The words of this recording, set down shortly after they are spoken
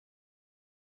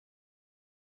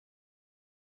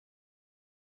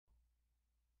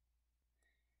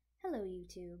Hello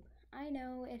YouTube. I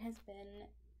know it has been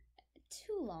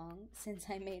too long since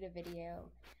I made a video.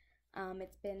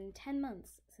 It's been 10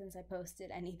 months since I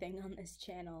posted anything on this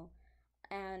channel,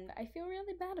 and I feel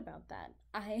really bad about that.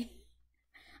 I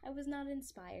was not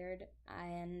inspired,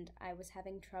 and I was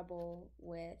having trouble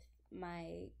with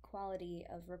my quality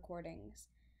of recordings.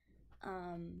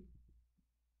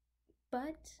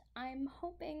 But I'm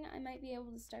hoping I might be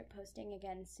able to start posting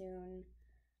again soon.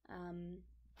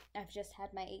 I've just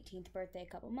had my 18th birthday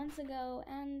a couple months ago,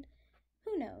 and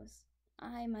who knows?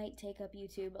 I might take up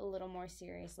YouTube a little more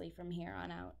seriously from here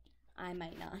on out. I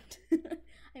might not.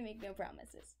 I make no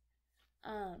promises.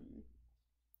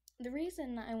 The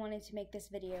reason I wanted to make this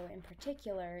video in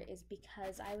particular is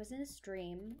because I was in a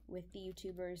stream with the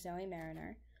YouTuber Zoe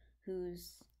Mariner,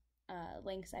 whose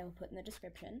links I will put in the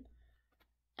description,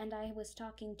 and I was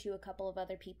talking to a couple of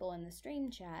other people in the stream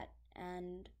chat,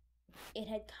 and it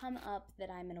had come up that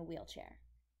I'm in a wheelchair.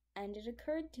 And it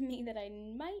occurred to me that I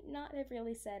might not have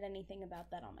really said anything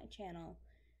about that on my channel.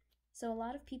 So a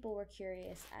lot of people were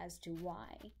curious as to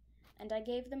why. And I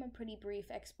gave them a pretty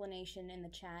brief explanation in the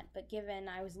chat, but given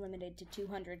I was limited to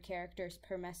 200 characters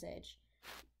per message,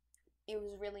 it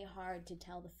was really hard to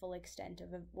tell the full extent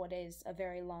of what is a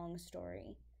very long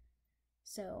story.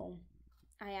 So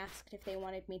I asked if they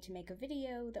wanted me to make a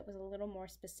video that was a little more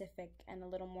specific and a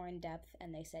little more in-depth,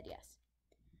 and they said yes.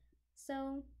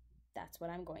 So that's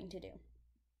what I'm going to do.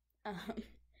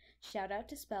 Shout out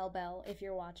to Spellbell if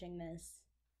you're watching this.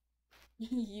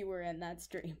 You were in that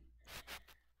stream.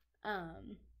 I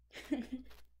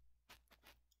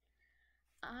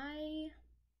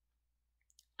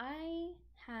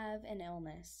have an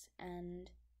illness, and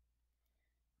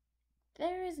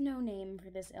there is no name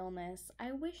for this illness.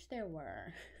 I wish there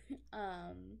were.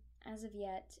 As of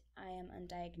yet, I am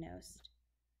undiagnosed.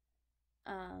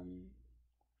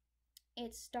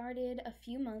 It started a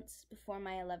few months before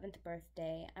my 11th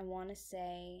birthday. I want to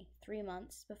say 3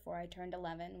 months before I turned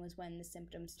 11 was when the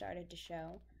symptoms started to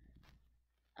show.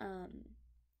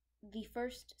 The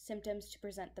first symptoms to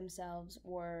present themselves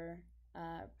were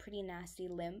pretty nasty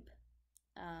limp,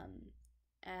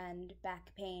 and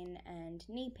back pain and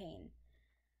knee pain.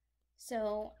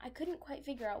 So I couldn't quite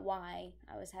figure out why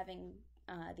I was having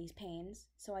these pains,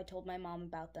 so I told my mom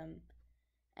about them.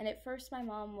 And at first my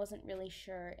mom wasn't really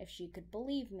sure if she could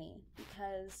believe me,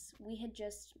 because we had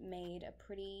just made a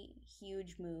pretty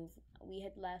huge move. We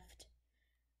had left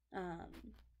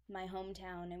my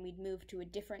hometown and we'd moved to a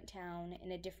different town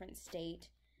in a different state.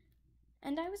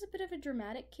 And I was a bit of a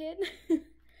dramatic kid.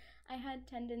 I had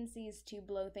tendencies to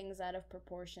blow things out of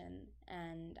proportion,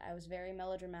 and I was very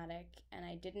melodramatic, and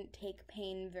I didn't take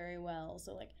pain very well,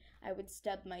 so I would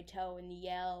stub my toe and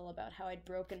yell about how I'd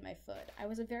broken my foot. I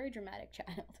was a very dramatic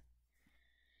child.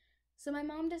 So my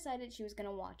mom decided she was going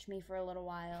to watch me for a little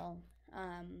while,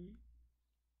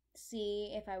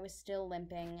 see if I was still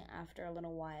limping after a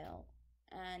little while,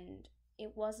 and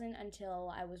it wasn't until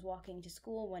I was walking to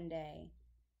school one day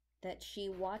that she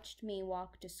watched me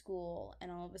walk to school,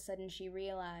 and all of a sudden she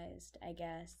realized, I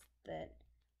guess, that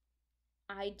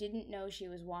I didn't know she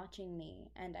was watching me,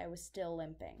 and I was still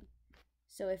limping.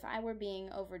 So if I were being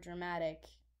overdramatic,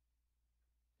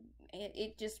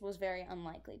 it just was very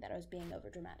unlikely that I was being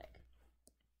overdramatic.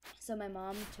 So my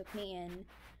mom took me in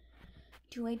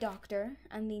to a doctor,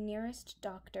 and the nearest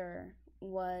doctor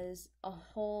was a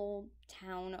whole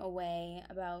town away,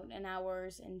 about an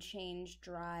hour's and change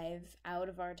drive out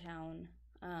of our town,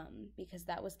 because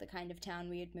that was the kind of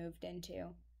town we had moved into.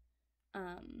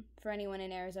 For anyone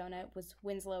in Arizona, it was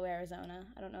Winslow, Arizona.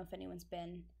 I don't know if anyone's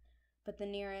been, but the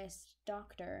nearest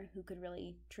doctor who could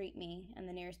really treat me and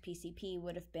the nearest PCP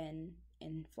would have been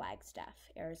in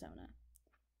Flagstaff, Arizona.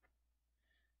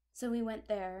 So we went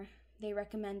there. They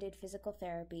recommended physical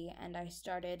therapy, and I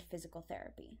started physical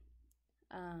therapy.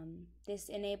 This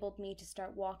enabled me to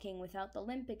start walking without the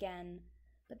limp again,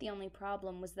 but the only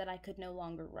problem was that I could no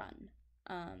longer run.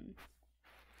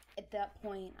 At that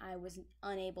point, I was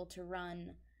unable to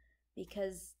run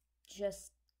because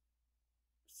just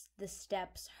the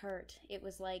steps hurt. It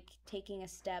was like taking a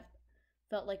step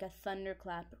felt like a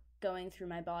thunderclap going through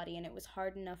my body, and it was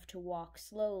hard enough to walk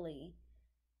slowly,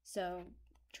 so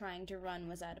trying to run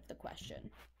was out of the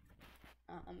question.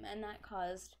 And that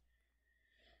caused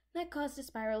a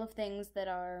spiral of things that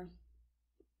are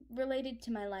related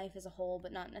to my life as a whole,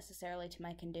 but not necessarily to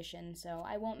my condition, so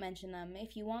I won't mention them.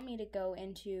 If you want me to go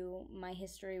into my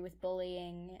history with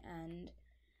bullying and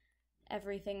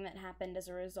everything that happened as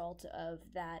a result of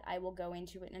that, I will go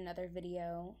into it in another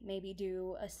video, maybe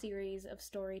do a series of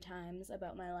story times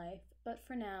about my life, but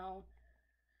for now,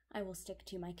 I will stick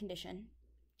to my condition.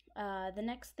 The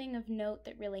next thing of note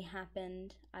that really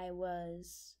happened, I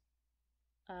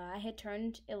had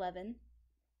turned 11.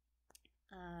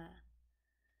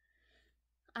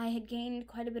 I had gained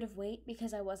quite a bit of weight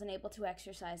because I wasn't able to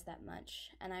exercise that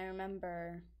much. And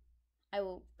I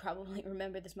will probably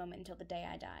remember this moment until the day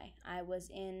I die. I was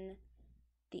in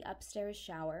the upstairs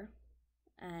shower,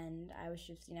 and I was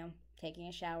just, taking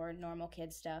a shower, normal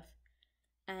kid stuff.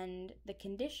 And the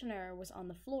conditioner was on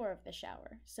the floor of the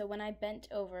shower. So when I bent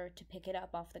over to pick it up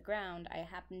off the ground, I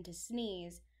happened to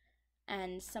sneeze.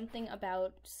 And something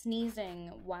about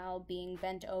sneezing while being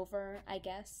bent over, I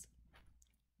guess,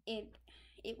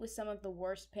 it was some of the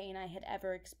worst pain I had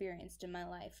ever experienced in my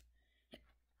life.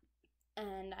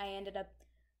 And I ended up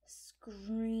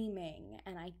screaming,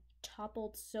 and I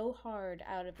toppled so hard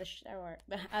out of the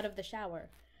shower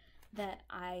that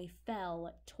I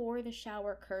fell, tore the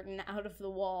shower curtain out of the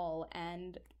wall,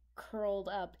 and curled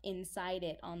up inside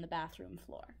it on the bathroom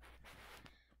floor,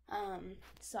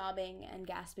 sobbing and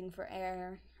gasping for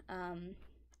air.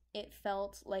 It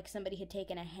felt like somebody had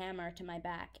taken a hammer to my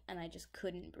back, and I just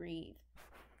couldn't breathe.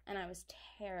 And I was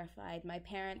terrified. My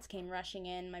parents came rushing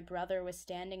in. My brother was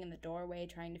standing in the doorway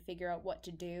trying to figure out what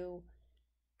to do.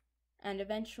 And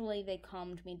eventually they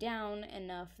calmed me down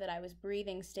enough that I was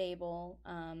breathing stable,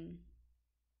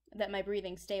 that my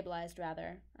breathing stabilized,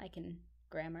 rather. I can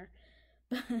grammar.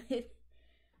 But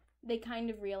they kind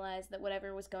of realized that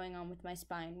whatever was going on with my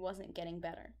spine wasn't getting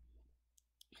better.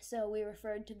 So we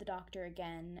referred to the doctor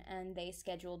again, and they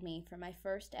scheduled me for my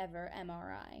first ever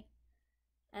MRI.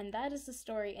 And that is a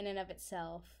story in and of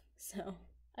itself. So,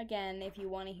 again, if you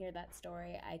want to hear that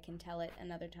story, I can tell it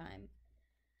another time.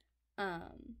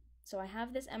 So I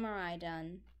have this MRI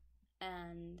done,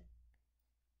 and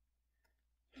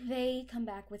they come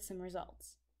back with some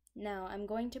results. Now, I'm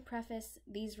going to preface,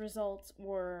 these results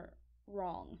were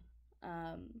wrong.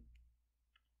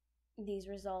 These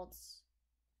results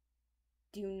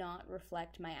do not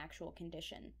reflect my actual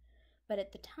condition. But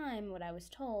at the time, what I was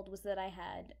told was that I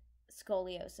had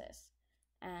scoliosis,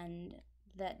 and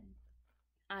that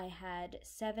I had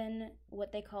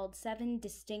what they called 7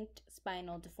 distinct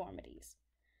spinal deformities.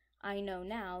 I know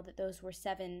now that those were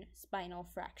 7 spinal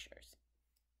fractures.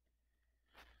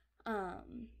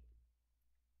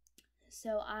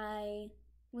 So I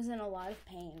was in a lot of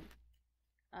pain.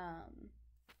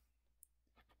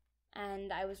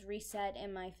 And I was reset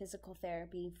in my physical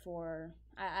therapy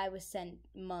I was sent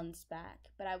months back,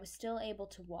 but I was still able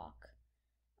to walk.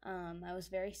 I was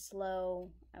very slow.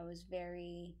 I was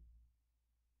very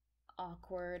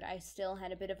awkward. I still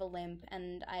had a bit of a limp,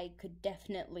 and I could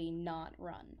definitely not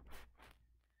run.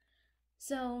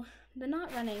 So the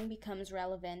not running becomes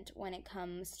relevant when it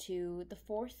comes to the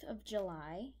 4th of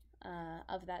July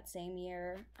of that same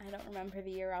year. I don't remember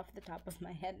the year off the top of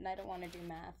my head, and I don't want to do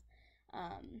math.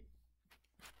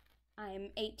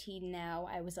 I'm 18 now.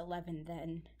 I was 11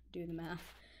 then. Do the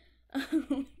math.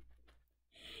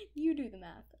 You do the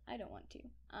math. I don't want to.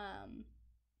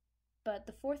 But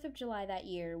the 4th of July that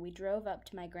year, we drove up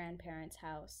to my grandparents'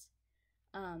 house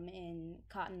in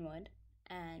Cottonwood,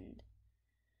 and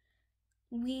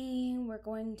we were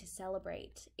going to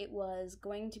celebrate. It was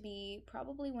going to be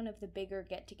probably one of the bigger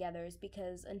get-togethers,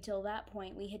 because until that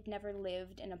point, we had never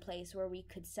lived in a place where we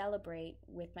could celebrate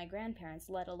with my grandparents,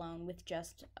 let alone with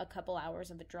just a couple hours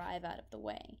of a drive out of the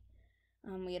way.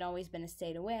 We had always been a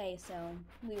state away, so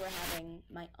we were having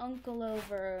my uncle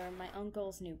over, my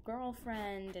uncle's new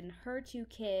girlfriend, and her 2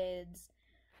 kids.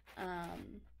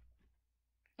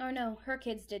 Or no, her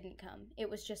kids didn't come. It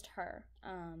was just her,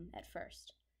 at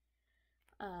first.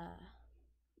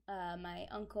 My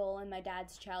uncle and my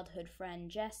dad's childhood friend,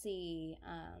 Jesse,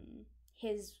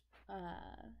 his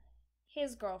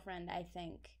girlfriend, I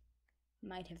think,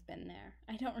 might have been there.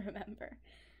 I don't remember.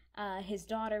 His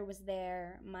daughter was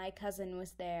there, my cousin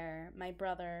was there, my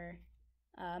brother,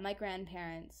 my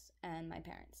grandparents, and my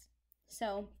parents.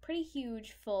 So, pretty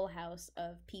huge full house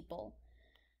of people.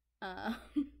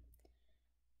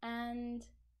 And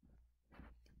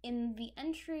in the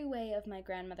entryway of my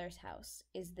grandmother's house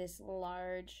is this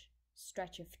large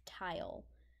stretch of tile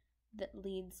that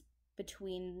leads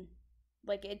between,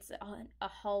 it's a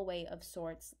hallway of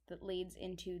sorts that leads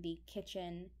into the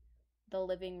kitchen, the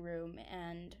living room,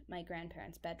 and my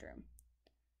grandparents' bedroom.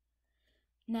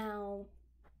 Now,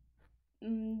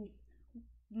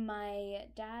 my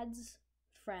dad's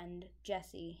friend,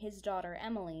 Jesse, his daughter,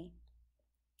 Emily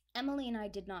and I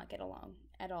did not get along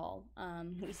at all.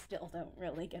 We still don't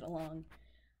really get along.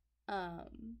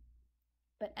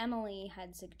 But Emily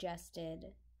had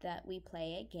suggested that we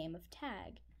play a game of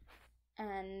tag.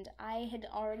 And I had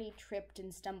already tripped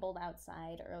and stumbled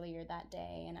outside earlier that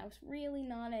day, and I was really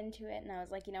not into it. And I was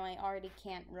like, I already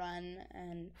can't run,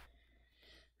 and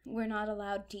we're not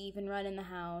allowed to even run in the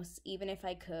house, even if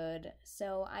I could.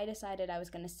 So I decided I was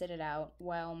going to sit it out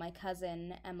while my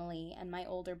cousin, Emily, and my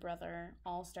older brother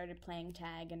all started playing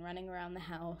tag and running around the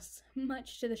house,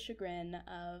 much to the chagrin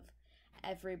of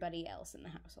everybody else in the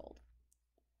household.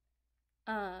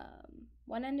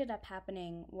 What ended up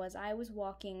happening was I was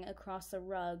walking across the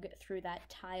rug through that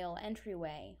tile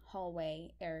entryway,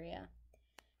 hallway area,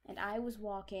 and I was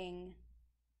walking,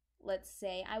 let's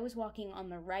say, I was walking on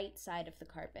the right side of the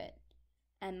carpet,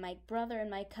 and my brother and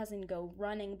my cousin go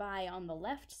running by on the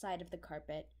left side of the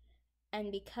carpet,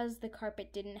 and because the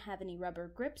carpet didn't have any rubber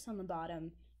grips on the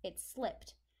bottom, it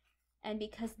slipped, and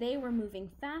because they were moving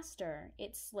faster,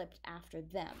 it slipped after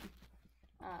them.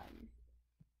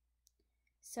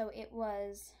 So it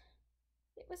was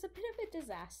a bit of a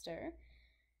disaster,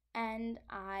 and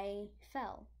I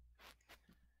fell.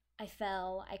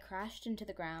 I crashed into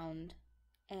the ground,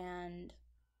 and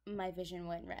my vision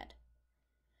went red.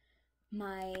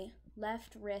 My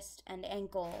left wrist and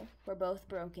ankle were both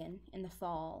broken in the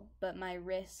fall, but my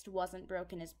wrist wasn't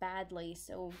broken as badly,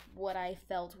 so what I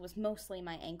felt was mostly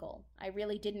my ankle. I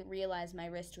really didn't realize my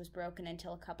wrist was broken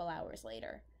until a couple hours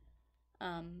later.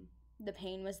 The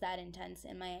pain was that intense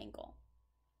in my ankle.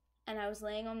 And I was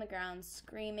laying on the ground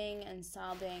screaming and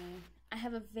sobbing. I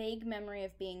have a vague memory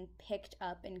of being picked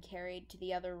up and carried to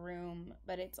the other room,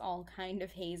 but it's all kind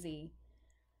of hazy.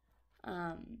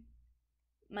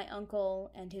 My uncle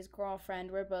and his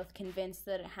girlfriend were both convinced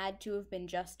that it had to have been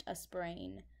just a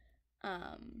sprain.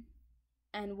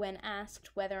 And when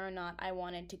asked whether or not I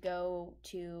wanted to go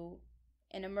to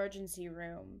an emergency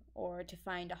room or to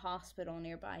find a hospital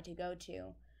nearby to go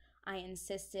to, I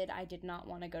insisted I did not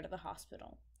want to go to the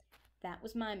hospital. That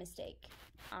was my mistake.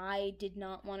 I did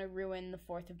not want to ruin the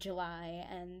 4th of July,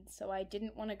 and so I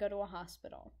didn't want to go to a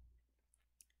hospital.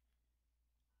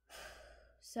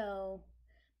 So,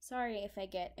 sorry if I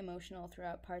get emotional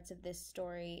throughout parts of this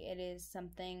story. It is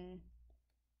something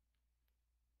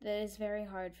that is very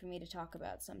hard for me to talk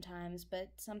about sometimes, but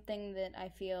something that I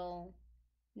feel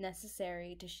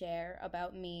necessary to share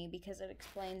about me because it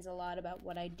explains a lot about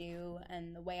what I do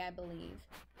and the way I believe.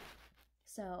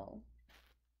 So,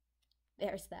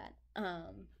 there's that.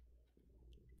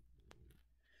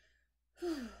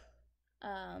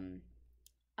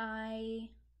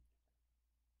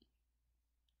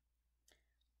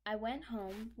 I went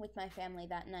home with my family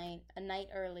that night, a night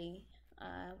early.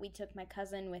 We took my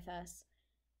cousin with us,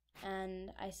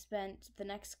 and I spent the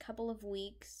next couple of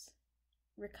weeks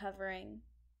recovering.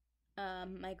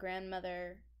 My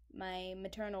grandmother, my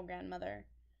maternal grandmother,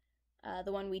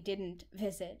 the one we didn't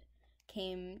visit,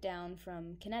 came down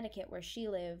from Connecticut where she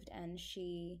lived, and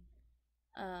she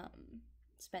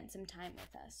spent some time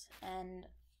with us. And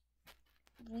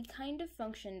we kind of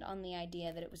functioned on the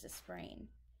idea that it was a sprain.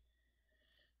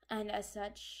 And as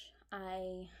such,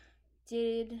 I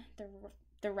did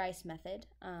the RICE method,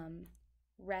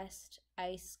 rest,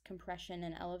 ice, compression,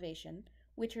 and elevation,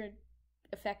 which are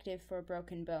effective for a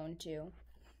broken bone too.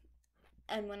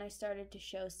 And when I started to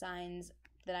show signs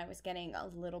that I was getting a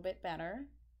little bit better,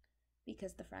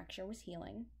 because the fracture was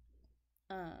healing,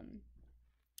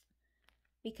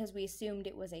 because we assumed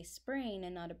it was a sprain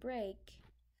and not a break,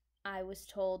 I was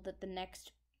told that the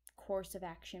next course of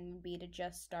action would be to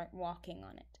just start walking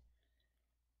on it.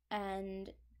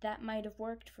 And that might have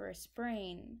worked for a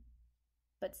sprain,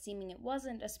 but seeming it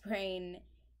wasn't a sprain,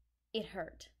 it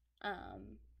hurt.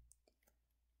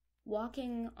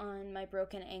 Walking on my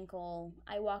broken ankle,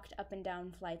 I walked up and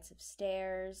down flights of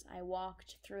stairs. I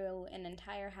walked through an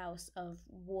entire house of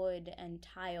wood and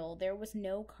tile. There was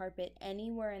no carpet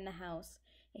anywhere in the house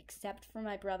except for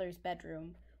my brother's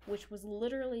bedroom, which was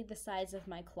literally the size of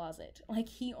my closet. Like,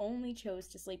 he only chose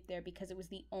to sleep there because it was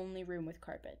the only room with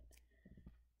carpet.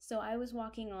 So I was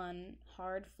walking on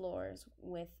hard floors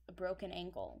with a broken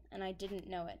ankle, and I didn't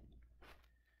know it.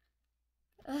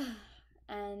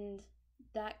 And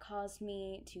that caused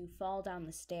me to fall down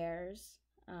the stairs,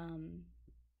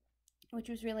 which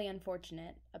was really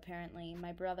unfortunate, apparently.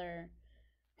 My brother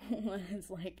was,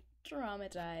 like,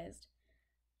 traumatized.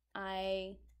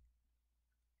 I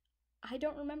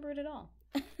don't remember it at all.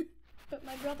 But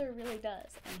my brother really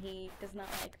does, and he does not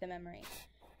like the memory.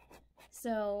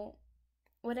 So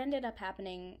what ended up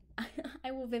happening,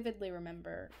 I will vividly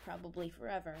remember, probably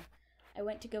forever. I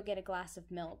went to go get a glass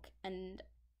of milk, and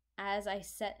as I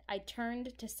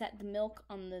turned to set the milk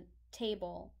on the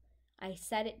table, I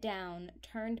set it down,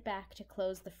 turned back to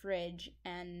close the fridge,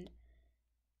 and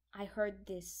I heard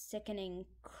this sickening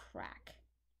crack.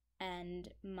 and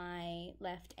my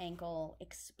left ankle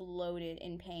exploded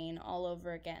in pain all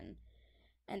over again.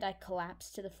 And I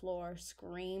collapsed to the floor,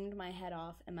 screamed my head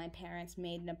off, and my parents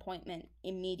made an appointment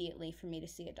immediately for me to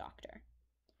see a doctor.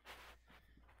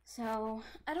 So,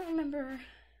 I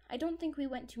don't think we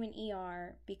went to an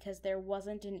ER because there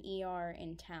wasn't an ER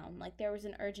in town. Like, there was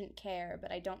an urgent care,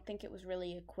 but I don't think it was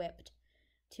really equipped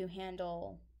to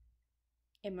handle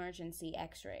emergency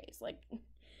x-rays. Like,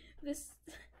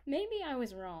 maybe I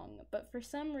was wrong, but for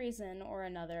some reason or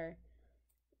another,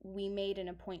 we made an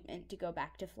appointment to go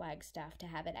back to Flagstaff to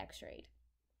have it x-rayed.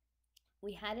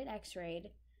 We had it x-rayed.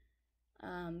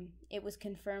 It was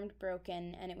confirmed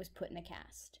broken, and it was put in a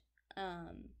cast.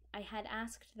 I had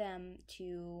asked them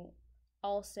to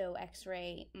also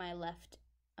x-ray my left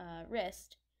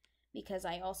wrist because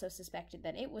I also suspected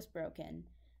that it was broken,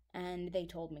 and they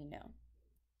told me no.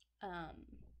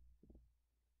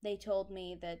 They told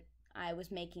me that I was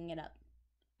making it up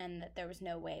and that there was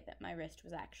no way that my wrist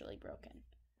was actually broken.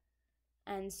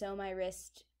 And so my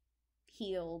wrist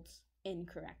healed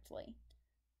incorrectly.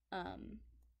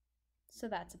 So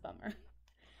that's a bummer.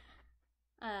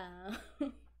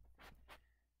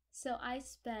 So I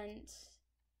spent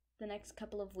the next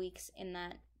couple of weeks in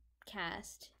that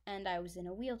cast, and I was in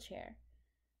a wheelchair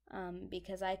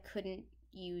because I couldn't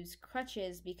use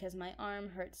crutches because my arm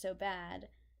hurt so bad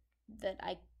that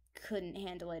I couldn't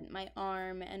handle it. My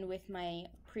arm, and with my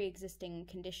pre-existing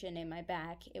condition in my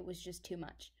back, it was just too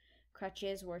much.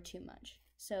 Crutches were too much.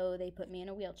 So they put me in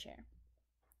a wheelchair.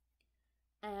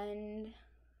 And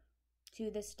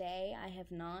to this day, I have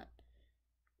not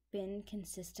been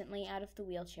consistently out of the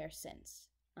wheelchair since.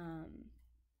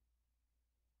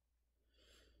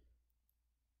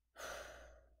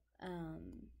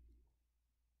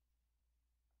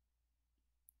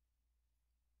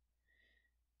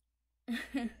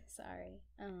 Sorry.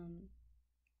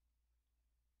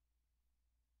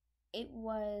 It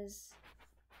was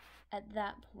at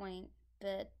that point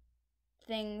that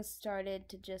things started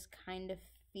to just kind of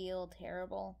feel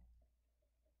terrible.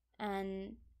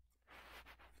 And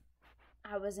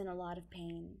I was in a lot of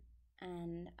pain,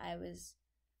 and I was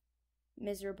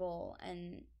miserable,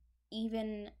 and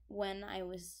even when I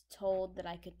was told that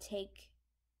I could take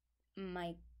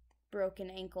my broken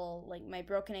ankle, like my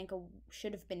broken ankle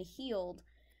should have been healed,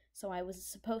 so I was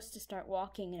supposed to start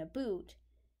walking in a boot,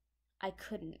 I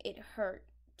couldn't. It hurt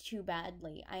too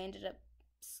badly. I ended up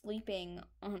sleeping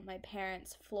on my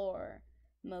parents' floor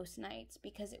most nights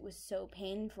because it was so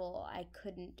painful I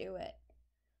couldn't do it.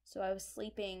 So I was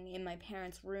sleeping in my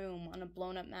parents' room on a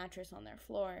blown-up mattress on their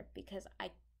floor because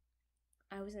I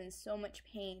was in so much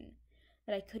pain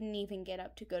that I couldn't even get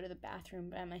up to go to the bathroom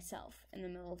by myself in the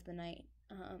middle of the night.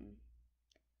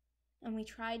 And we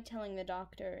tried telling the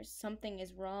doctors, something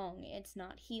is wrong, it's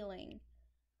not healing.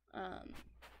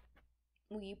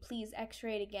 Will you please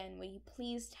x-ray it again? Will you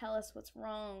please tell us what's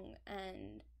wrong?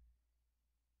 And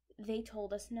they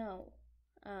told us no.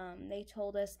 They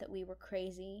told us that we were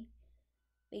crazy.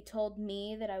 They told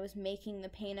me that I was making the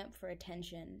pain up for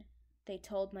attention. They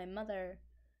told my mother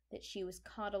that she was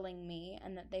coddling me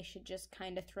and that they should just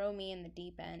kind of throw me in the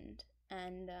deep end.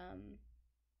 And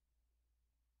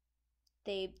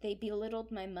they belittled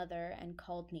my mother and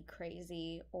called me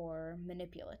crazy or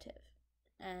manipulative.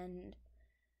 And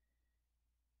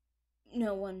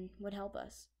no one would help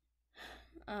us.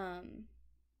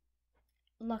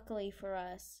 Luckily for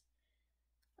us,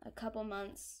 a couple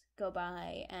months go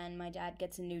by and my dad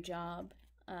gets a new job.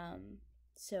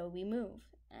 So we move,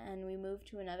 and we move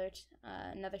to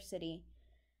another city,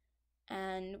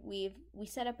 and we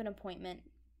set up an appointment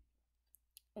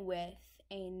with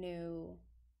a new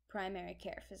primary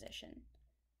care physician.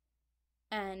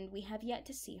 And we have yet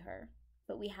to see her,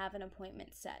 but we have an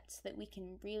appointment set so that we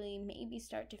can really maybe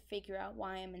start to figure out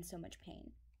why I'm in so much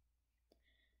pain.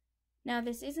 Now,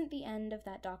 this isn't the end of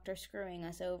that doctor screwing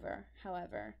us over,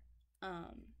 however,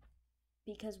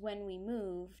 because when we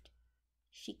moved,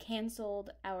 she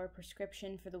canceled our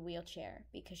prescription for the wheelchair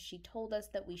because she told us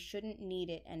that we shouldn't need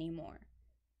it anymore.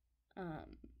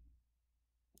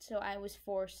 So I was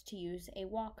forced to use a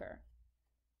walker,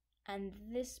 and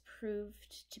this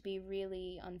proved to be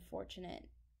really unfortunate.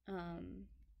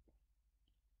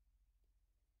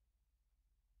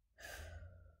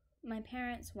 My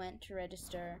parents went to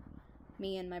register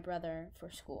me and my brother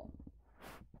for school,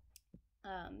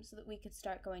 so that we could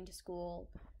start going to school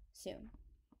soon.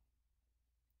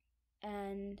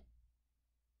 And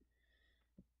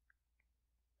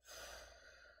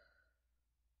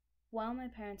while my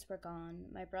parents were gone,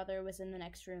 my brother was in the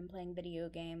next room playing video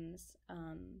games,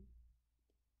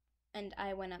 and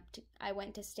I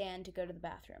went to stand to go to the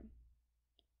bathroom.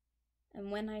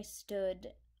 And when I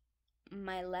stood,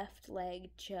 my left leg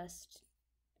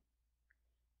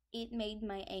it made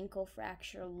my ankle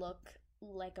fracture look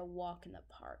like a walk in the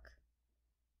park.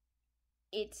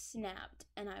 It snapped,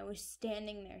 and I was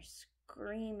standing there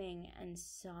screaming and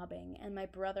sobbing, and my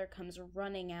brother comes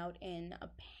running out in a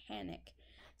panic,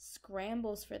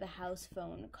 scrambles for the house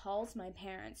phone, calls my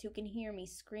parents, who can hear me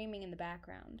screaming in the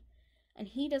background, and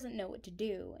he doesn't know what to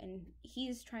do, and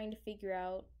he's trying to figure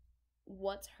out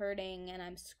what's hurting, and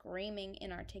I'm screaming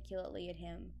inarticulately at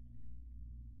him,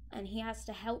 and he has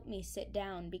to help me sit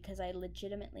down because I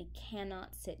legitimately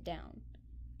cannot sit down.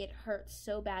 It hurts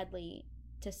so badly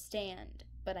to stand,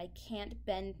 but I can't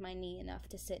bend my knee enough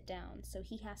to sit down, so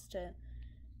he has to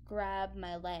grab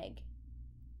my leg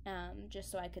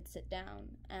just so I could sit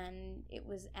down, and it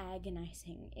was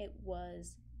agonizing. It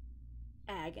was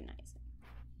agonizing.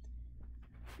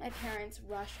 My parents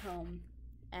rush home,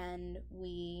 and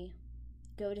we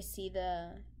go to see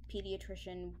the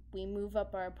pediatrician. We move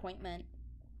up our appointment,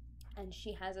 and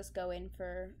she has us go in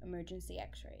for emergency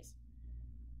x-rays.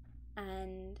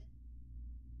 And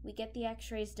we get the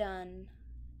x-rays done,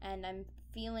 and I'm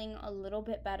feeling a little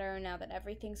bit better now that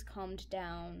everything's calmed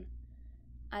down.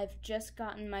 I've just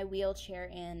gotten my wheelchair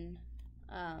in,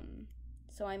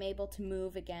 so I'm able to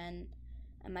move again,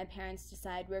 and my parents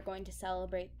decide we're going to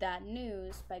celebrate that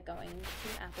news by going to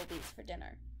Applebee's for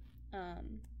dinner.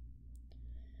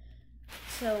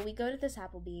 So we go to this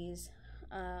Applebee's,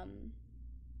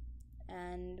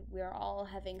 and we're all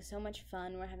having so much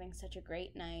fun. We're having such a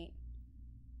great night.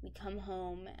 We come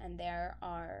home, and there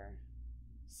are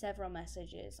several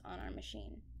messages on our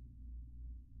machine.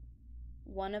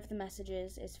 One of the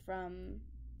messages is from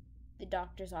the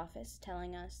doctor's office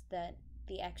telling us that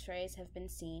the x-rays have been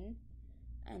seen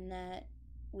and that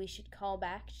we should call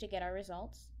back to get our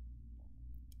results.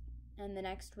 And the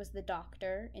next was the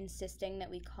doctor insisting that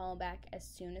we call back as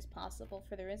soon as possible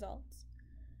for the results.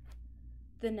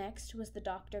 The next was the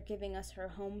doctor giving us her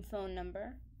home phone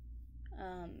number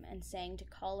and saying to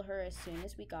call her as soon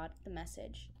as we got the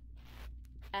message.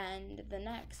 And the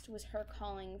next was her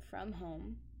calling from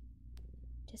home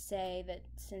to say that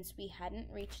since we hadn't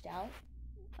reached out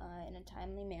in a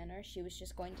timely manner, she was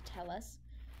just going to tell us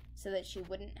so that she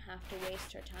wouldn't have to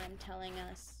waste her time telling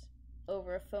us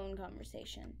over a phone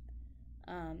conversation,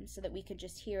 so that we could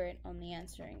just hear it on the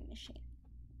answering machine.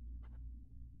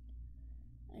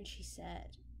 And she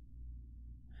said,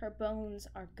 her bones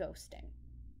are ghosting.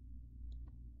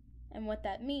 And what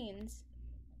that means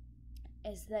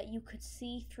is that you could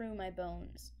see through my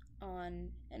bones on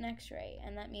an x-ray,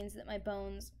 and that means that my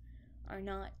bones are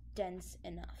not dense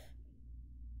enough.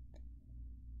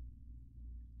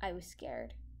 I was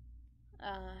scared.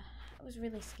 I was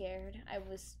really scared. I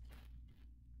was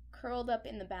curled up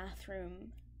in the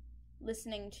bathroom,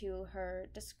 listening to her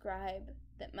describe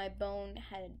that my bone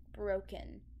had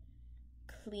broken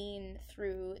clean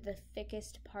through the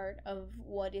thickest part of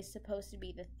what is supposed to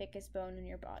be the thickest bone in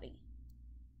your body.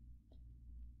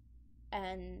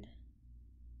 And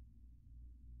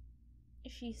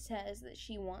she says that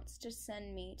she wants to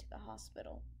send me to the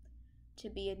hospital, to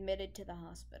be admitted to the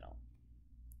hospital.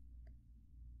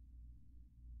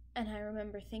 And I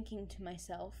remember thinking to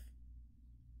myself,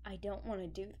 I don't want to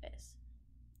do this.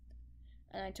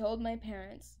 And I told my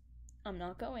parents, I'm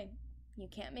not going. You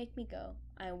can't make me go.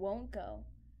 I won't go.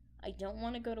 I don't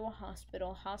want to go to a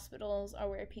hospital. Hospitals are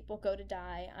where people go to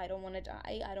die. I don't want to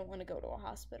die. I don't want to go to a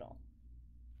hospital.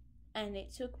 And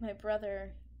it took my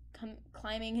brother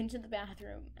climbing into the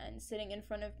bathroom and sitting in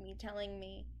front of me telling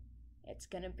me, it's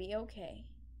gonna be okay,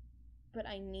 but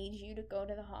I need you to go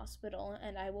to the hospital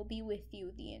and I will be with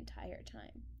you the entire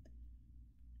time.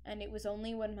 And it was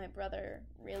only when my brother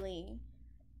really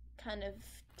kind of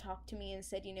talked to me and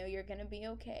said, you know, you're gonna be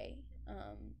okay,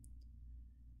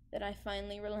 that I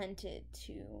finally relented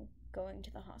to going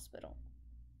to the hospital.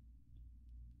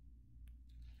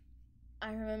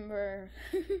 I remember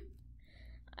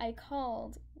I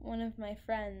called one of my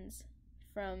friends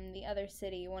from the other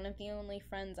city, one of the only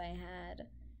friends I had,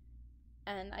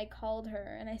 and I called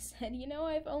her and I said, you know,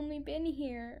 I've only been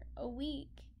here a week.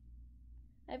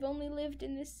 I've only lived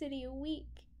in this city a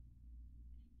week.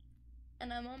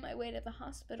 And I'm on my way to the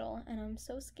hospital and I'm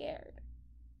so scared.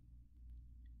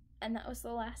 And that was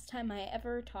the last time I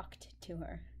ever talked to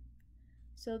her.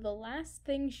 So the last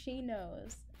thing she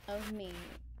knows of me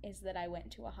is that I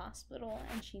went to a hospital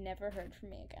and she never heard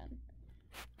from me again.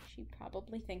 She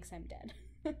probably thinks I'm dead.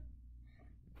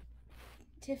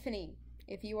 Tiffany,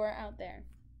 if you are out there,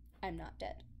 I'm not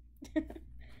dead.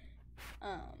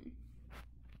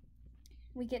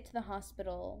 We get to the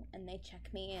hospital and they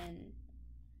check me in.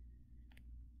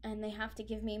 And they have to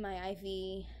give me my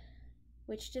IV,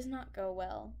 which does not go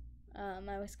well.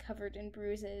 I was covered in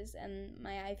bruises, and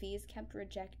my IVs kept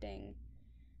rejecting,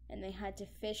 and they had to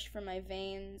fish for my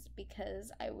veins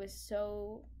because I was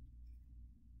so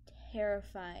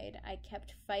terrified. I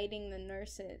kept fighting the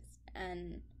nurses,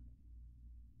 and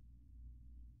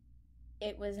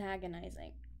it was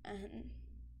agonizing. And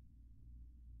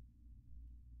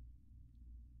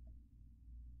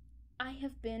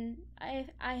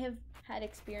I have had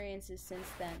experiences since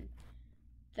then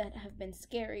that have been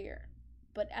scarier,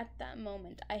 but at that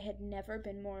moment I had never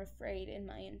been more afraid in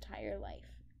my entire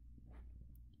life.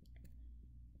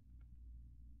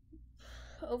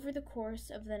 Over the course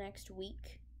of the next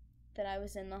week that I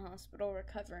was in the hospital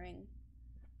recovering,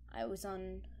 I was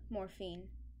on morphine,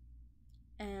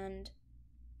 and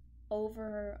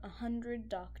over 100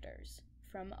 doctors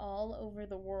from all over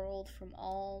the world, from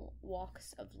all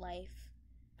walks of life,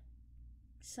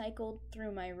 cycled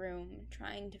through my room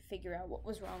trying to figure out what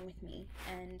was wrong with me,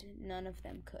 and none of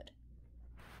them could.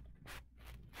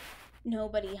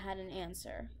 Nobody had an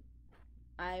answer.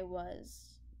 I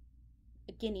was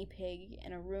a guinea pig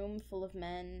in a room full of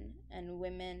men and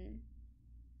women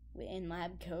in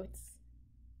lab coats,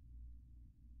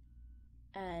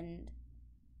 and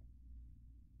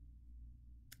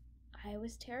I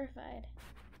was terrified.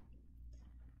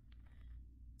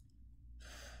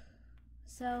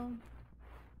 So,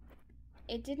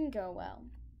 it didn't go well.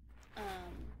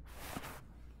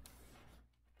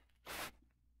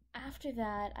 After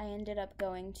that, I ended up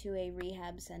going to a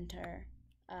rehab center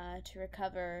to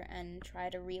recover and try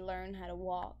to relearn how to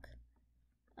walk,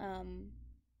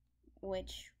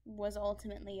 which was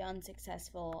ultimately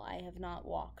unsuccessful. I have not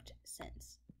walked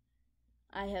since.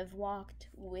 I have walked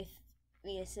with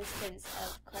the assistance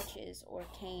of crutches or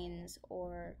canes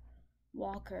or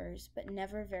walkers, but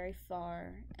never very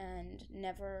far and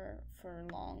never for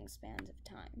long spans of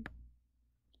time.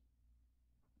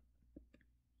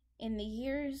 In the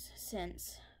years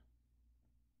since,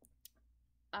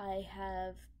 I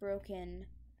have broken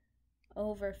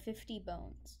over 50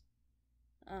 bones.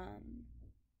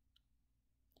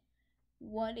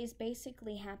 What is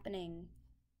basically happening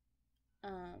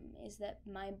is that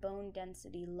my bone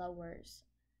density lowers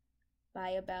by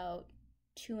about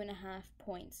 2.5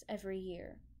 points every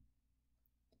year.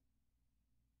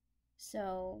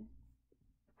 So,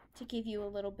 to give you a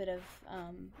little bit of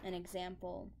an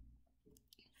example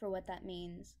for what that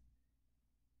means,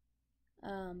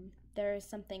 there is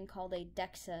something called a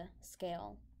DEXA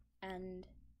scale, and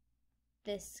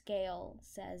this scale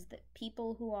says that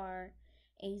people who are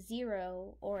a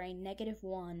 0 or a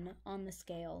 -1 on the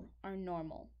scale are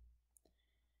normal.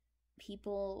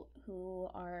 People who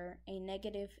are a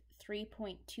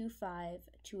 -3.25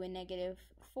 to a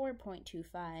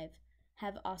 -4.25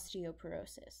 have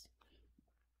osteoporosis.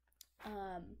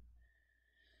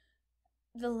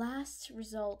 The last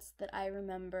results that I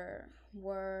remember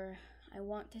were, I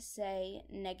want to say,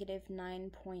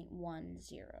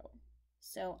 -9.10.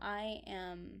 So I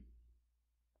am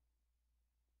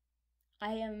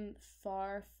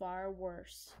far, far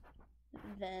worse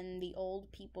than the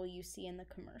old people you see in the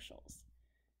commercials.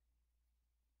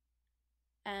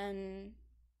 And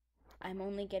I'm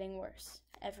only getting worse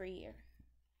every year.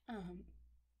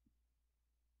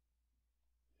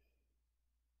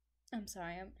 I'm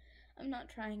sorry, I'm not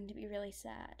trying to be really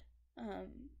sad.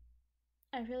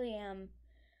 I really am.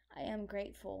 I am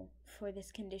grateful for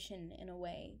this condition in a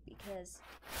way, because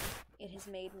it has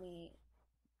made me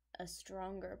a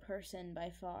stronger person by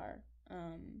far.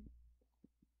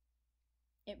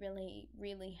 It really,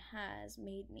 really has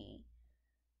made me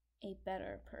a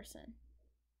better person.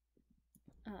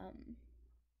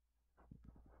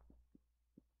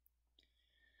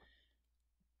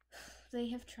 They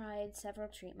have tried several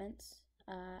treatments.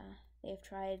 They have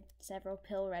tried several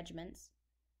pill regimens.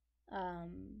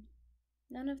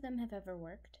 None of them have ever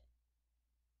worked.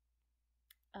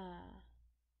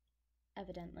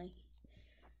 Evidently.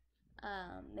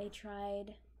 They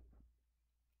tried,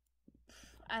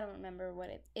 I don't remember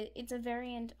what it's a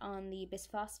variant on the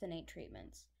bisphosphonate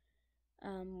treatments,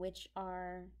 which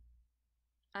are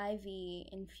IV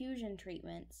infusion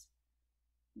treatments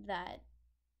that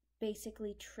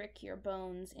basically trick your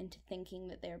bones into thinking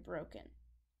that they're broken.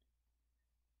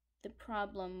 The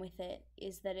problem with it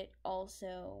is that it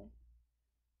also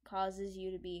causes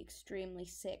you to be extremely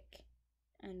sick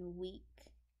and weak.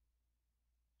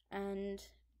 And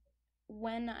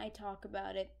when I talk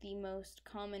about it, the most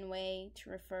common way to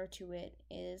refer to it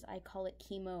is I call it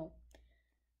chemo,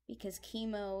 because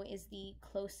chemo is the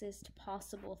closest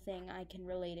possible thing I can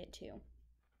relate it to.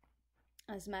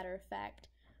 As a matter of fact,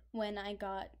 when I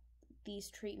got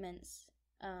these treatments,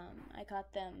 I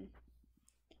got them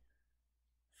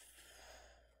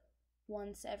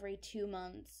once every 2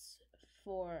 months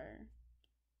for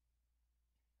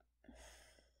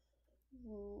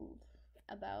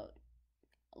about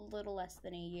a little less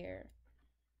than a year.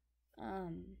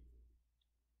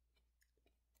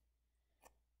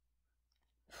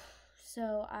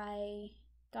 So I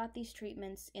got these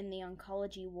treatments in the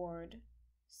oncology ward,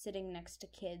 sitting next to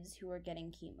kids who were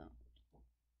getting chemo.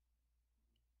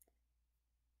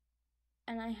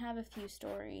 And I have a few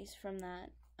stories from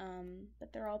that,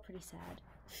 but they're all pretty sad.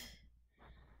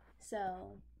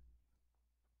 So,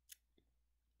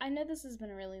 I know this has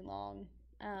been really long.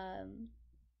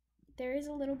 There is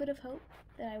a little bit of hope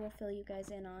that I will fill you guys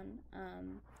in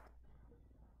on.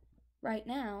 Right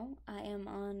now, I am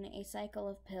on a cycle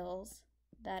of pills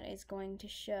that is going to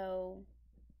show,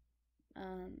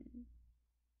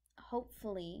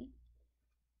 hopefully,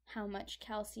 how much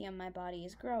calcium my body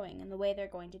is growing. And the way they're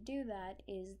going to do that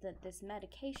is that this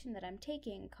medication that I'm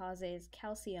taking causes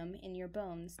calcium in your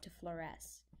bones to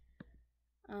fluoresce.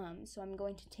 So I'm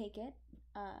going to take it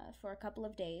for a couple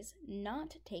of days,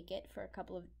 not take it for a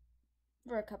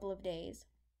couple of days,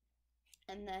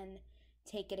 and then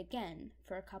take it again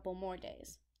for a couple more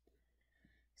days.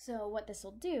 So what this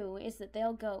will do is that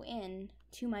they'll go in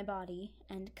to my body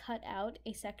and cut out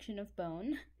a section of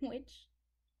bone, which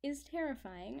is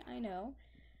terrifying, I know,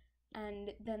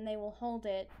 and then they will hold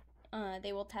it,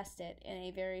 they will test it in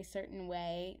a very certain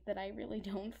way that I really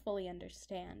don't fully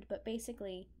understand, but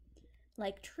basically,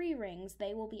 like tree rings,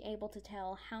 they will be able to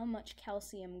tell how much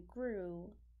calcium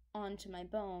grew onto my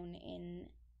bone in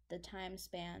the time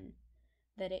span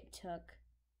that it took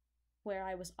where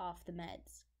I was off the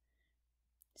meds.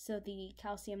 So the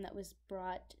calcium that was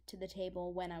brought to the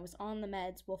table when I was on the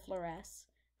meds will fluoresce.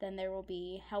 Then there will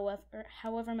be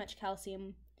however much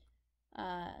calcium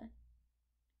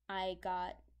I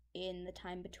got in the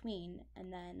time between,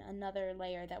 and then another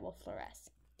layer that will fluoresce.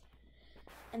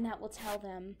 And that will tell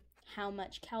them how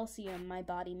much calcium my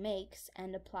body makes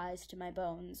and applies to my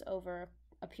bones over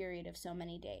a period of so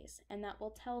many days. And that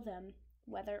will tell them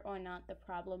whether or not the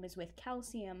problem is with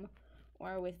calcium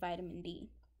or with vitamin D.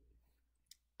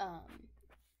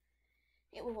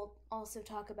 It will also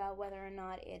talk about whether or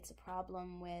not it's a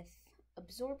problem with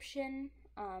absorption,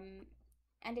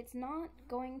 and it's not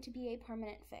going to be a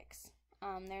permanent fix.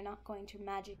 They're not going to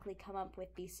magically come up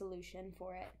with the solution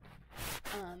for it,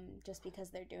 just because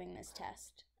they're doing this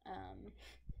test.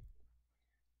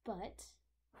 But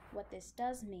what this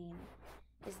does mean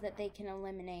is that they can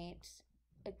eliminate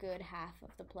a good half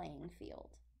of the playing field,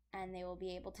 and they will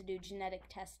be able to do genetic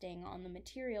testing on the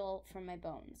material from my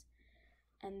bones.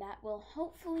 And that will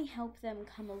hopefully help them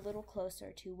come a little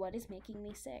closer to what is making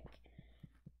me sick.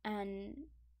 And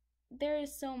there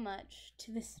is so much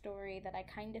to this story that I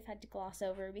kind of had to gloss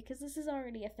over because this is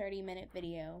already a 30-minute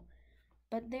video.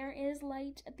 But there is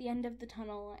light at the end of the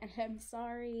tunnel, and I'm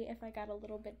sorry if I got a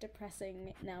little bit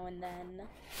depressing now and then.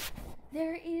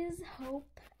 There is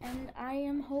hope, and I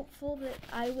am hopeful that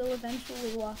I will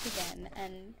eventually walk again,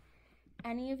 and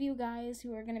any of you guys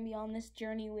who are going to be on this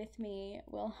journey with me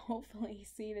will hopefully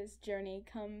see this journey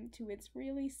come to its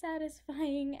really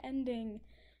satisfying ending,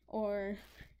 or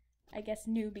I guess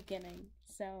new beginning.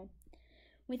 So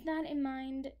with that in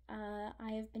mind,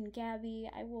 I have been Gabby.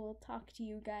 I will talk to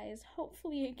you guys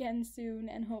hopefully again soon,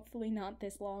 and hopefully not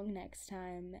this long next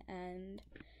time, and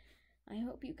I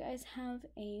hope you guys have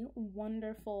a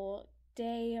wonderful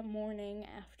day, morning,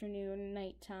 afternoon,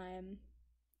 nighttime.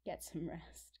 Get some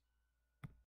rest.